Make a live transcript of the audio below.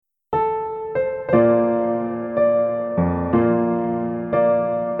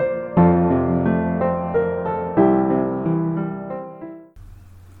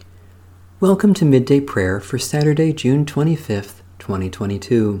Welcome to Midday Prayer for Saturday, June 25th,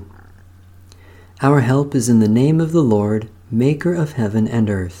 2022. Our help is in the name of the Lord, Maker of heaven and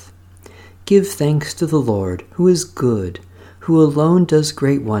earth. Give thanks to the Lord, who is good, who alone does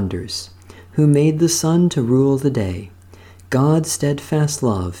great wonders, who made the sun to rule the day. God's steadfast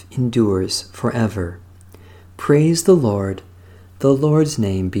love endures forever. Praise the Lord's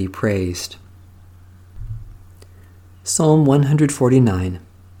name be praised. Psalm 149.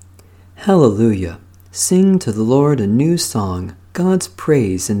 Hallelujah! Sing to the Lord a new song, God's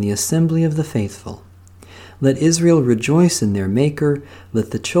praise in the assembly of the faithful. Let Israel rejoice in their Maker,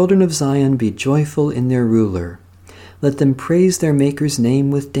 let the children of Zion be joyful in their ruler. Let them praise their Maker's name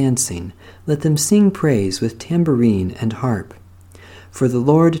with dancing, let them sing praise with tambourine and harp. For the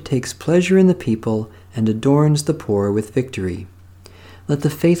Lord takes pleasure in the people and adorns the poor with victory. Let the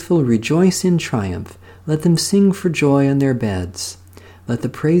faithful rejoice in triumph, let them sing for joy on their beds. Let the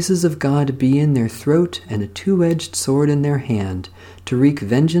praises of God be in their throat and a two-edged sword in their hand, to wreak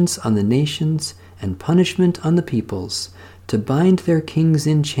vengeance on the nations and punishment on the peoples, to bind their kings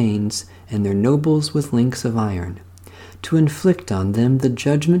in chains and their nobles with links of iron, to inflict on them the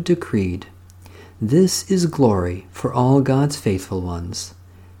judgment decreed. This is glory for all God's faithful ones.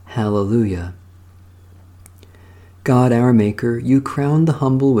 Hallelujah. God, our Maker, you crown the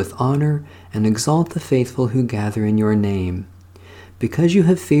humble with honor and exalt the faithful who gather in your name. Because you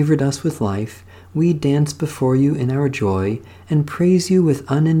have favored us with life, we dance before you in our joy and praise you with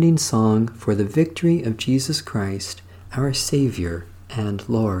unending song for the victory of Jesus Christ, our Savior and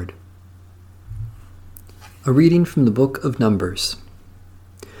Lord. A reading from the book of Numbers.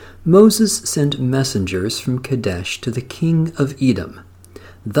 Moses sent messengers from Kadesh to the king of Edom.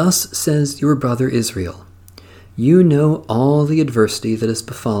 Thus says your brother Israel, you know all the adversity that has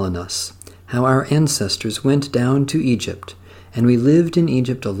befallen us, how our ancestors went down to Egypt, and we lived in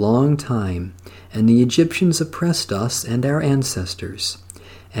Egypt a long time, and the Egyptians oppressed us and our ancestors.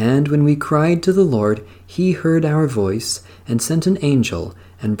 And when we cried to the Lord, he heard our voice, and sent an angel,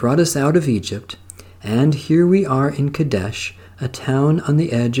 and brought us out of Egypt. And here we are in Kadesh, a town on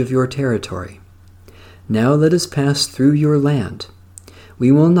the edge of your territory. Now let us pass through your land.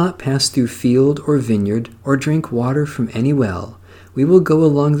 We will not pass through field or vineyard, or drink water from any well. We will go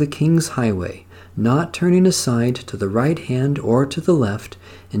along the king's highway, not turning aside to the right hand or to the left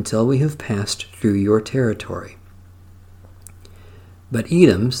until we have passed through your territory. But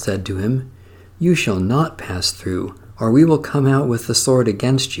Edom said to him, you shall not pass through, or we will come out with the sword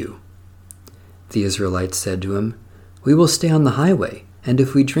against you. The Israelites said to him, we will stay on the highway, and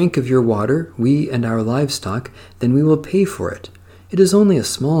if we drink of your water, we and our livestock, then we will pay for it. It is only a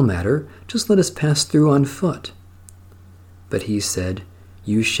small matter, just let us pass through on foot. But he said,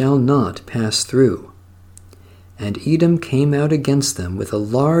 you shall not pass through. And Edom came out against them with a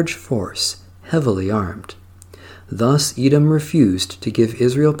large force, heavily armed. Thus Edom refused to give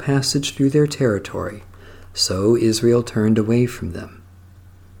Israel passage through their territory, so Israel turned away from them.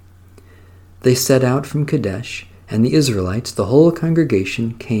 They set out from Kadesh, and the Israelites, the whole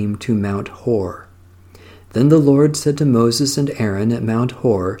congregation, came to Mount Hor. Then the Lord said to Moses and Aaron at Mount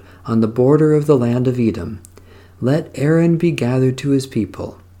Hor, on the border of the land of Edom, let Aaron be gathered to his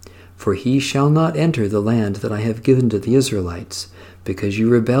people, for he shall not enter the land that I have given to the Israelites, because you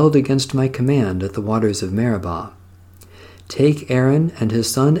rebelled against my command at the waters of Meribah. Take Aaron and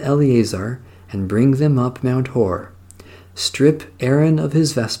his son Eleazar, and bring them up Mount Hor. Strip Aaron of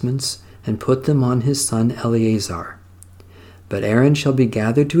his vestments, and put them on his son Eleazar. But Aaron shall be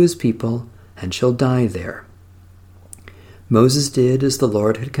gathered to his people, and shall die there. Moses did as the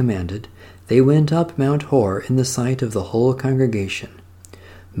Lord had commanded. They went up Mount Hor in the sight of the whole congregation.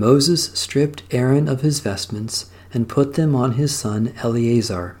 Moses stripped Aaron of his vestments and put them on his son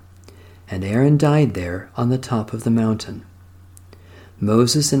Eleazar. And Aaron died there on the top of the mountain.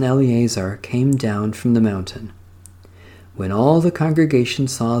 Moses and Eleazar came down from the mountain. When all the congregation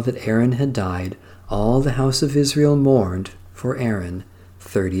saw that Aaron had died, all the house of Israel mourned for Aaron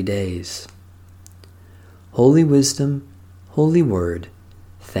 30 days. Holy wisdom, holy word,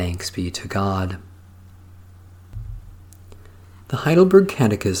 thanks be to God. The Heidelberg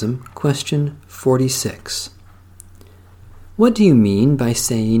Catechism, question 46. What do you mean by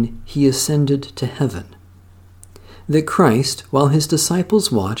saying he ascended to heaven? That Christ, while his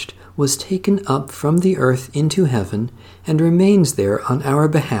disciples watched, was taken up from the earth into heaven and remains there on our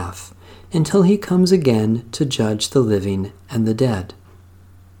behalf until he comes again to judge the living and the dead.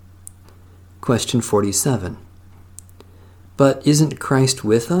 Question 47. But isn't Christ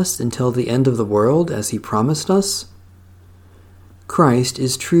with us until the end of the world as he promised us? Christ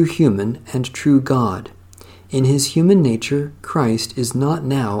is true human and true God. In his human nature, Christ is not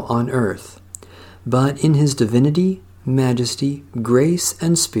now on earth, but in his divinity, majesty, grace,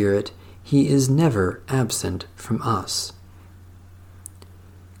 and spirit, he is never absent from us.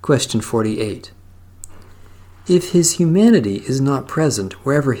 Question 48. If his humanity is not present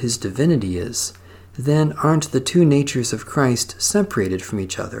wherever his divinity is, then aren't the two natures of Christ separated from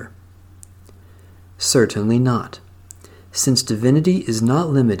each other? Certainly not. Since divinity is not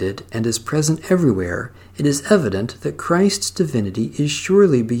limited and is present everywhere, it is evident that Christ's divinity is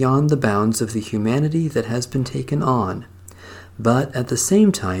surely beyond the bounds of the humanity that has been taken on. But at the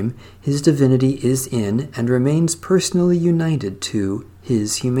same time, his divinity is in and remains personally united to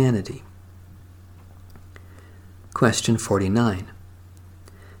his humanity. Question 49.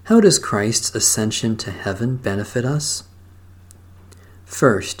 How does Christ's ascension to heaven benefit us?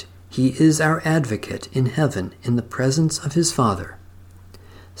 First, he is our advocate in heaven in the presence of his Father.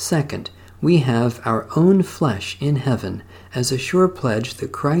 Second, we have our own flesh in heaven as a sure pledge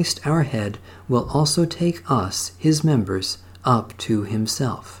that Christ our head will also take us, his members, up to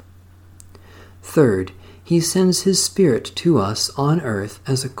himself. Third, he sends his Spirit to us on earth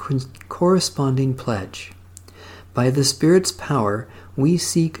as a corresponding pledge. By the Spirit's power, we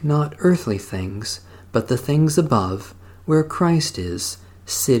seek not earthly things, but the things above, where Christ is,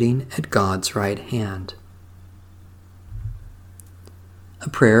 sitting at God's right hand. A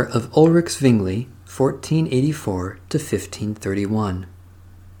prayer of Ulrich Zwingli, 1484 to 1531.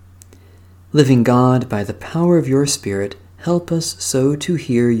 Living God, by the power of your Spirit, help us so to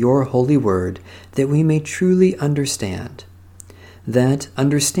hear your holy word that we may truly understand, that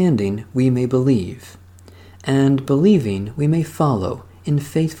understanding we may believe, and believing we may follow in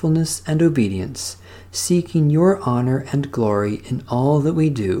faithfulness and obedience, seeking your honor and glory in all that we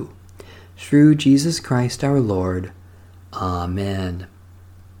do. Through Jesus Christ our Lord. Amen.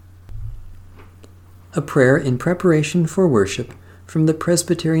 A prayer in preparation for worship from the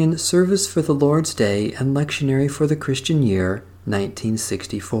Presbyterian Service for the Lord's Day and Lectionary for the Christian Year,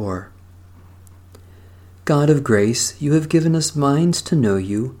 1964. God of grace, you have given us minds to know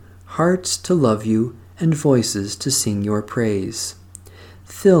you, hearts to love you, and voices to sing your praise.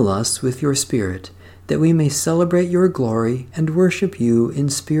 Fill us with your Spirit, that we may celebrate your glory and worship you in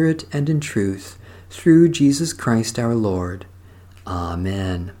spirit and in truth, through Jesus Christ our Lord.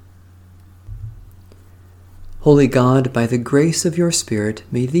 Amen. Holy God, by the grace of your Spirit,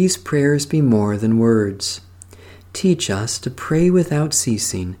 may these prayers be more than words. Teach us to pray without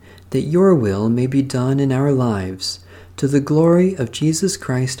ceasing, that your will may be done in our lives, to the glory of Jesus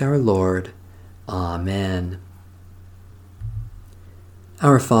Christ our Lord. Amen.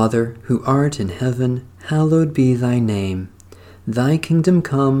 Our Father, who art in heaven, hallowed be thy name. Thy kingdom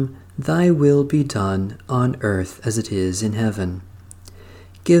come, thy will be done, on earth as it is in heaven.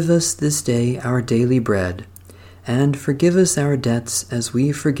 Give us this day our daily bread, and forgive us our debts as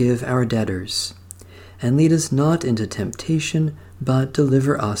we forgive our debtors. And lead us not into temptation, but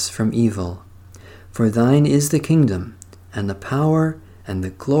deliver us from evil. For thine is the kingdom, and the power, and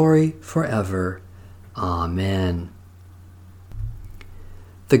the glory forever. Amen.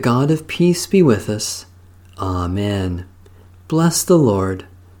 The God of peace be with us. Amen. Bless the Lord.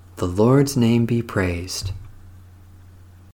 The Lord's name be praised.